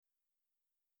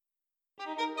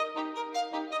Hello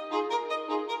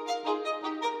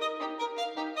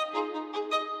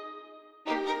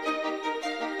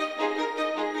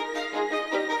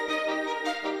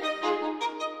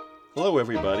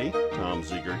everybody, Tom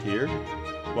Ziegert here.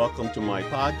 Welcome to my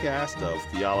podcast of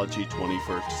Theology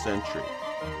 21st Century.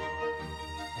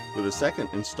 For the second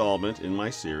installment in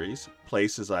my series,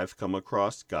 Places I've Come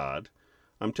Across God,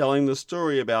 I'm telling the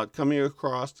story about coming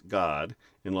across God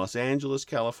in Los Angeles,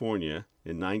 California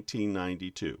in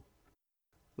 1992.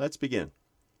 Let's begin.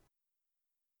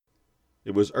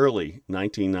 It was early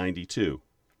 1992.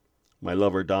 My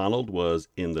lover Donald was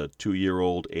in the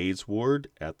 2-year-old AIDS ward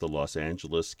at the Los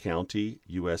Angeles County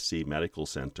USC Medical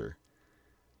Center.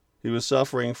 He was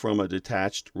suffering from a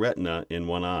detached retina in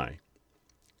one eye.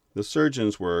 The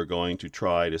surgeons were going to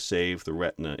try to save the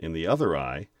retina in the other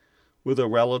eye with a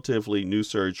relatively new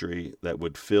surgery that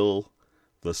would fill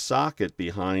the socket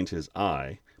behind his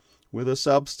eye with a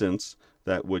substance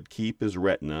that would keep his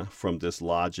retina from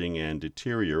dislodging and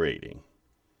deteriorating.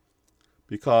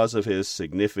 Because of his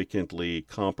significantly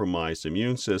compromised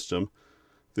immune system,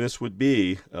 this would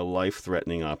be a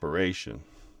life-threatening operation.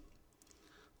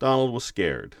 Donald was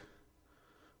scared.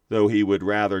 Though he would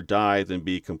rather die than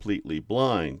be completely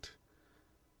blind,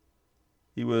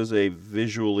 he was a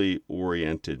visually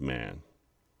oriented man.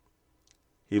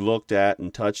 He looked at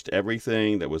and touched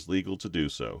everything that was legal to do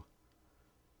so.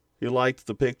 He liked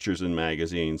the pictures in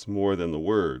magazines more than the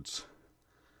words,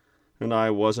 and I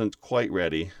wasn't quite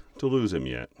ready to lose him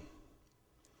yet.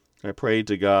 I prayed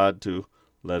to God to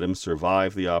let him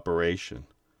survive the operation.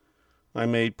 I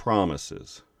made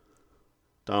promises.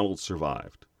 Donald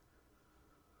survived.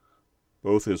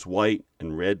 Both his white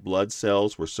and red blood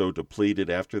cells were so depleted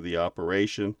after the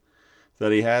operation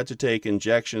that he had to take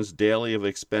injections daily of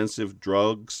expensive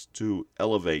drugs to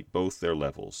elevate both their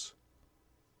levels.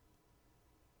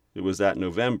 It was that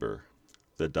November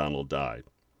that Donald died.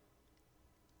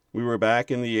 We were back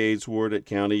in the AIDS ward at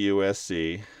County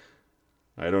USC.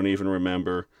 I don't even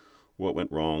remember what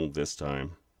went wrong this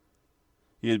time.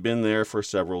 He had been there for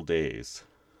several days.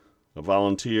 A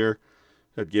volunteer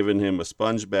had given him a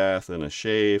sponge bath and a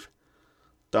shave.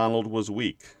 Donald was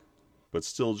weak, but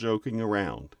still joking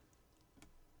around.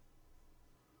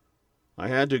 I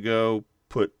had to go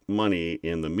put money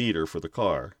in the meter for the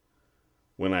car.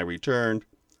 When I returned,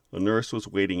 a nurse was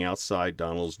waiting outside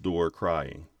Donald's door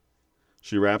crying.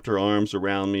 She wrapped her arms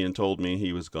around me and told me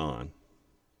he was gone.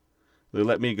 They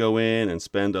let me go in and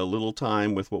spend a little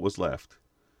time with what was left.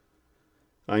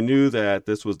 I knew that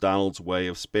this was Donald's way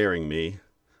of sparing me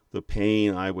the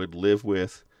pain I would live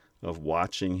with of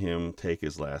watching him take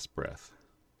his last breath.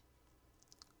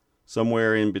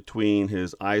 Somewhere in between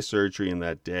his eye surgery and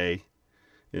that day,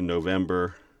 in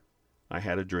November, I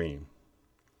had a dream.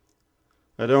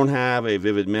 I don't have a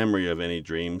vivid memory of any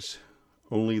dreams,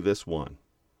 only this one.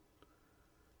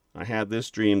 I had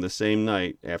this dream the same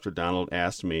night after Donald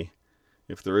asked me,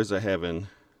 "If there is a heaven,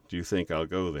 do you think I'll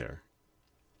go there?"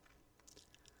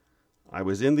 I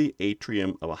was in the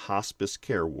atrium of a hospice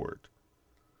care ward.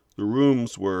 The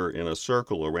rooms were in a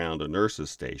circle around a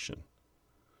nurse's station.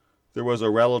 There was a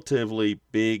relatively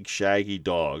big, shaggy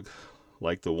dog,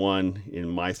 like the one in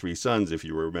My Three Sons, if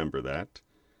you remember that.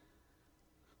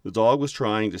 The dog was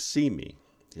trying to see me.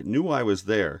 It knew I was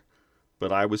there,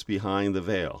 but I was behind the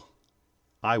veil.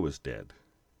 I was dead.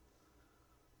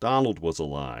 Donald was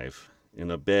alive, in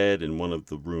a bed in one of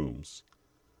the rooms.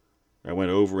 I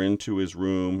went over into his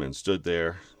room and stood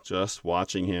there, just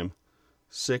watching him,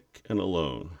 sick and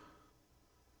alone.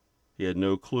 He had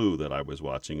no clue that I was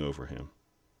watching over him.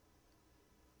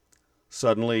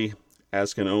 Suddenly,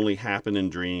 as can only happen in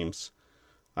dreams,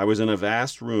 I was in a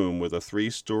vast room with a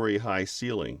 3-story high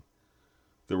ceiling.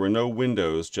 There were no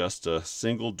windows, just a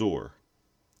single door.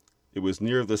 It was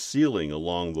near the ceiling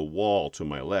along the wall to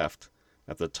my left,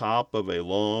 at the top of a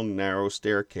long, narrow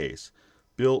staircase,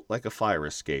 built like a fire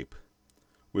escape,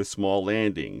 with small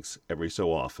landings every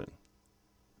so often.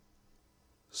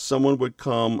 Someone would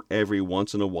come every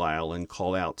once in a while and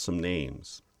call out some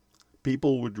names.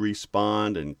 People would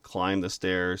respond and climb the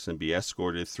stairs and be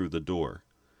escorted through the door.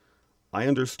 I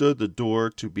understood the door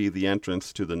to be the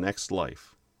entrance to the next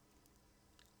life.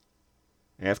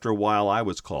 After a while, I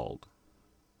was called.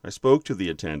 I spoke to the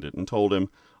attendant and told him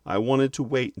I wanted to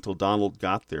wait until Donald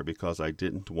got there because I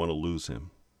didn't want to lose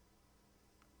him.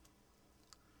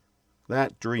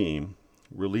 That dream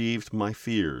relieved my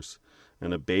fears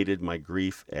and abated my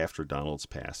grief after Donald's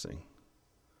passing.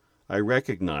 I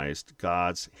recognized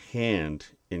God's hand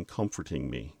in comforting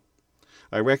me.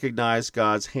 I recognized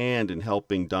God's hand in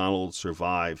helping Donald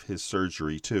survive his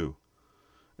surgery too.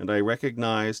 And I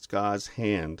recognized God's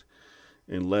hand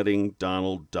in letting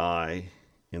Donald die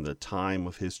in the time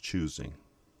of his choosing.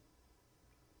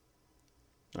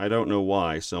 I don't know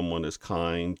why someone as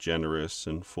kind, generous,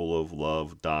 and full of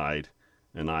love died,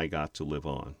 and I got to live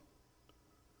on.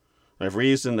 I've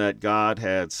reasoned that God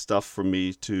had stuff for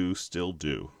me to still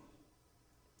do.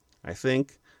 I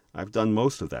think I've done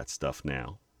most of that stuff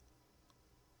now.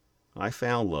 I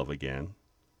found love again.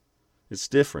 It's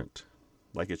different,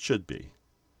 like it should be.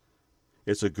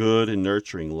 It's a good and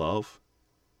nurturing love.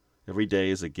 Every day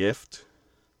is a gift.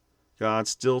 God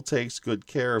still takes good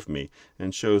care of me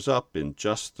and shows up in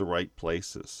just the right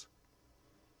places.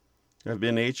 I've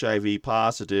been HIV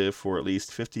positive for at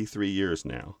least 53 years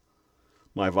now.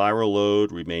 My viral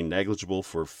load remained negligible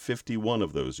for 51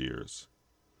 of those years.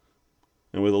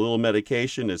 And with a little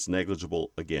medication, it's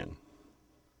negligible again.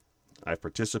 I've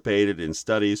participated in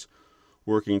studies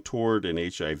working toward an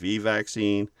HIV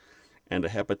vaccine and a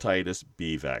hepatitis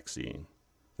B vaccine.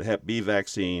 The Hep B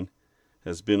vaccine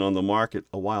has been on the market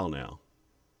a while now.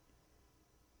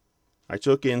 I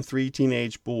took in 3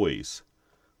 teenage boys,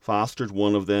 fostered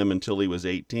one of them until he was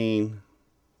 18,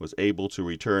 was able to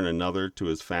return another to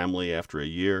his family after a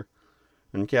year,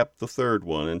 and kept the third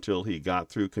one until he got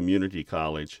through community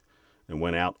college and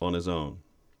went out on his own.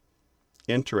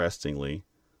 Interestingly,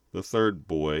 the third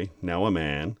boy, now a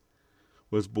man,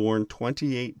 was born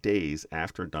 28 days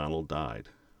after Donald died.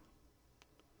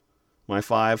 My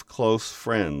 5 close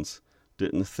friends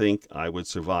didn't think I would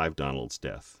survive Donald's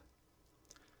death.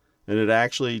 And it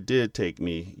actually did take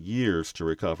me years to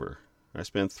recover. I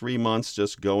spent 3 months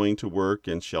just going to work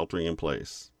and sheltering in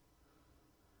place.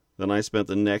 Then I spent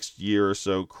the next year or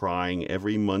so crying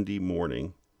every Monday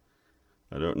morning.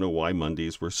 I don't know why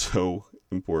Mondays were so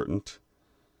important.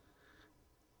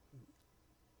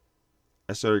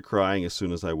 I started crying as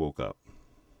soon as I woke up.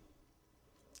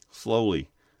 Slowly,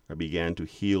 I began to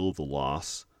heal the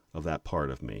loss of that part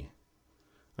of me.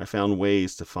 I found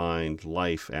ways to find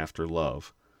life after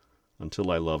love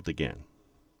until I loved again.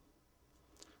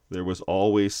 There was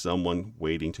always someone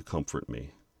waiting to comfort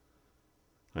me.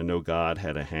 I know God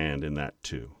had a hand in that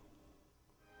too.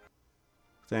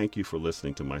 Thank you for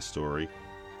listening to my story.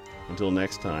 Until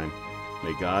next time,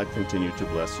 may God continue to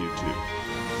bless you too.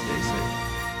 Stay safe.